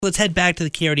Let's head back to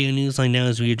the KRDO Newsline now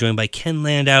as we are joined by Ken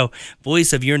Landau,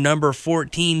 voice of your number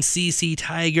 14 CC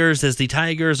Tigers, as the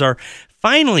Tigers are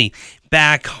finally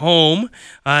back home.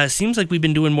 Seems like we've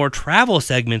been doing more travel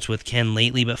segments with Ken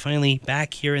lately, but finally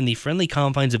back here in the friendly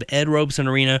confines of Ed Robeson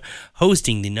Arena,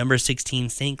 hosting the number 16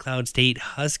 St. Cloud State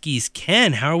Huskies.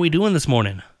 Ken, how are we doing this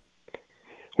morning?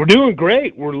 We're doing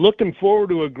great. We're looking forward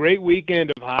to a great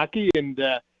weekend of hockey, and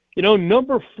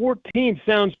number 14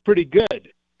 sounds pretty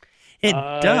good. It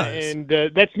does. And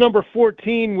that's number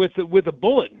 14 with a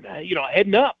bullet,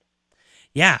 heading up.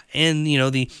 Yeah, and,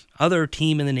 the other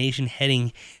team in the nation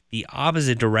heading the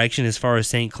opposite direction as far as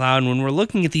St. Cloud. And when we're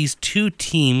looking at these two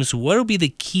teams, what will be the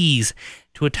keys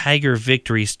to a Tiger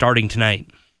victory starting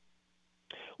tonight?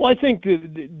 Well, I think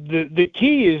the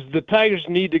key is the Tigers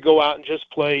need to go out and just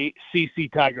play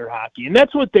CC Tiger hockey, and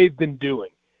that's what they've been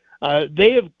doing.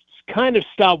 They have kind of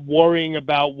stopped worrying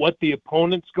about what the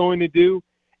opponent's going to do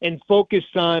and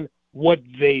focused on what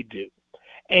they do.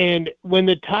 And when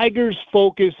the Tigers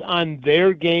focus on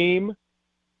their game,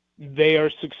 they are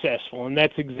successful, and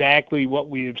that's exactly what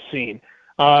we have seen.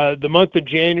 The month of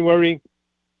January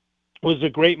was a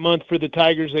great month for the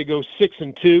Tigers. They go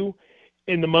 6-2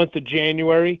 in the month of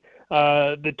January.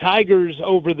 The Tigers,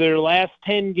 over their last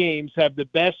 10 games, have the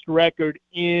best record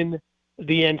in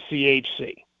the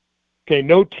NCHC. Okay,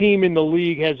 no team in the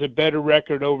league has a better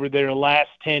record over their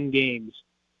last 10 games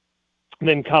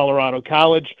than Colorado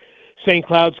College. St.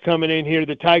 Cloud's coming in here.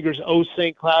 The Tigers owe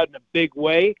St. Cloud in a big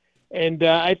way, and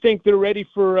I think they're ready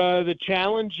for the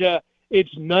challenge.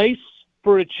 It's nice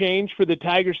for a change for the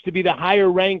Tigers to be the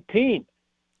higher-ranked team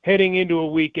heading into a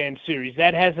weekend series.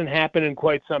 That hasn't happened in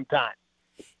quite some time.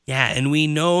 Yeah, and we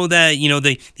know that,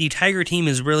 the Tiger team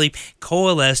is really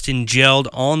coalesced and gelled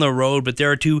on the road, but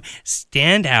there are two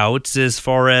standouts as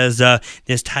far as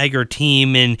this Tiger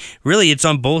team, and really it's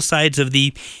on both sides of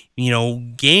the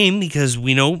game, because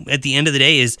we know at the end of the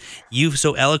day, as you've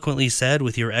so eloquently said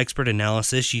with your expert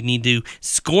analysis, you need to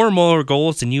score more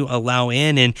goals than you allow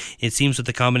in, and it seems with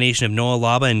the combination of Noah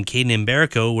Laba and Caden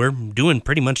Mberico, we're doing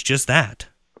pretty much just that.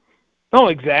 Oh,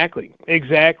 exactly.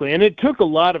 And it took a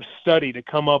lot of study to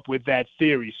come up with that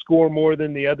theory. Score more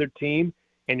than the other team,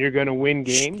 and you're going to win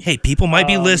games. Hey, people might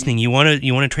be listening. You want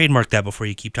to trademark that before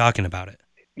you keep talking about it.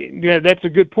 Yeah, that's a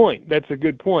good point. But,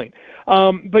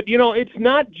 it's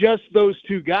not just those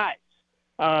two guys.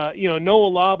 Noah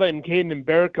Laba and Caden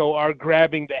Mberico are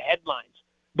grabbing the headlines,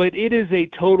 but it is a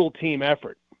total team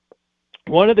effort.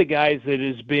 One of the guys that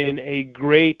has been a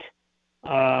great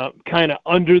kind of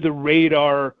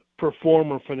under-the-radar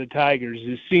performer for the Tigers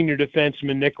is senior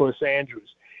defenseman Nicholas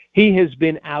Andrews. He has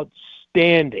been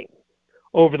outstanding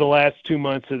over the last 2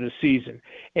 months of the season.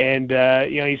 And,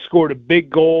 he scored a big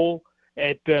goal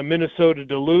at Minnesota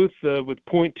Duluth with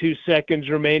 0.2 seconds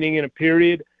remaining in a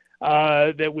period.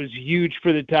 That was huge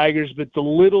for the Tigers, but the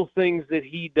little things that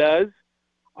he does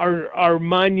are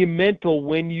monumental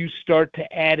when you start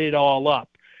to add it all up.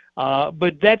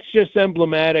 But that's just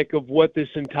emblematic of what this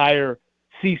entire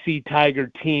CC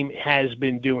Tiger team has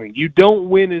been doing. You don't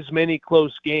win as many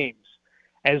close games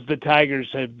as the Tigers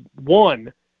have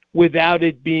won without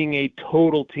it being a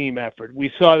total team effort.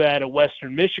 We saw that at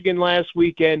Western Michigan last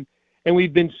weekend, and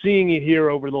we've been seeing it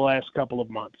here over the last couple of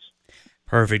months.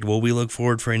 Perfect. Well, we look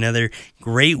forward for another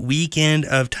great weekend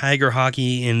of Tiger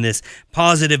hockey in this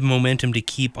positive momentum to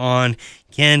keep on.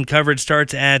 Ken, coverage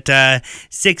starts at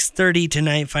 6:30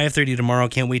 tonight, 5:30 tomorrow.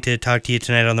 Can't wait to talk to you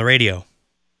tonight on the radio.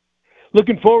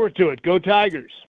 Looking forward to it. Go Tigers.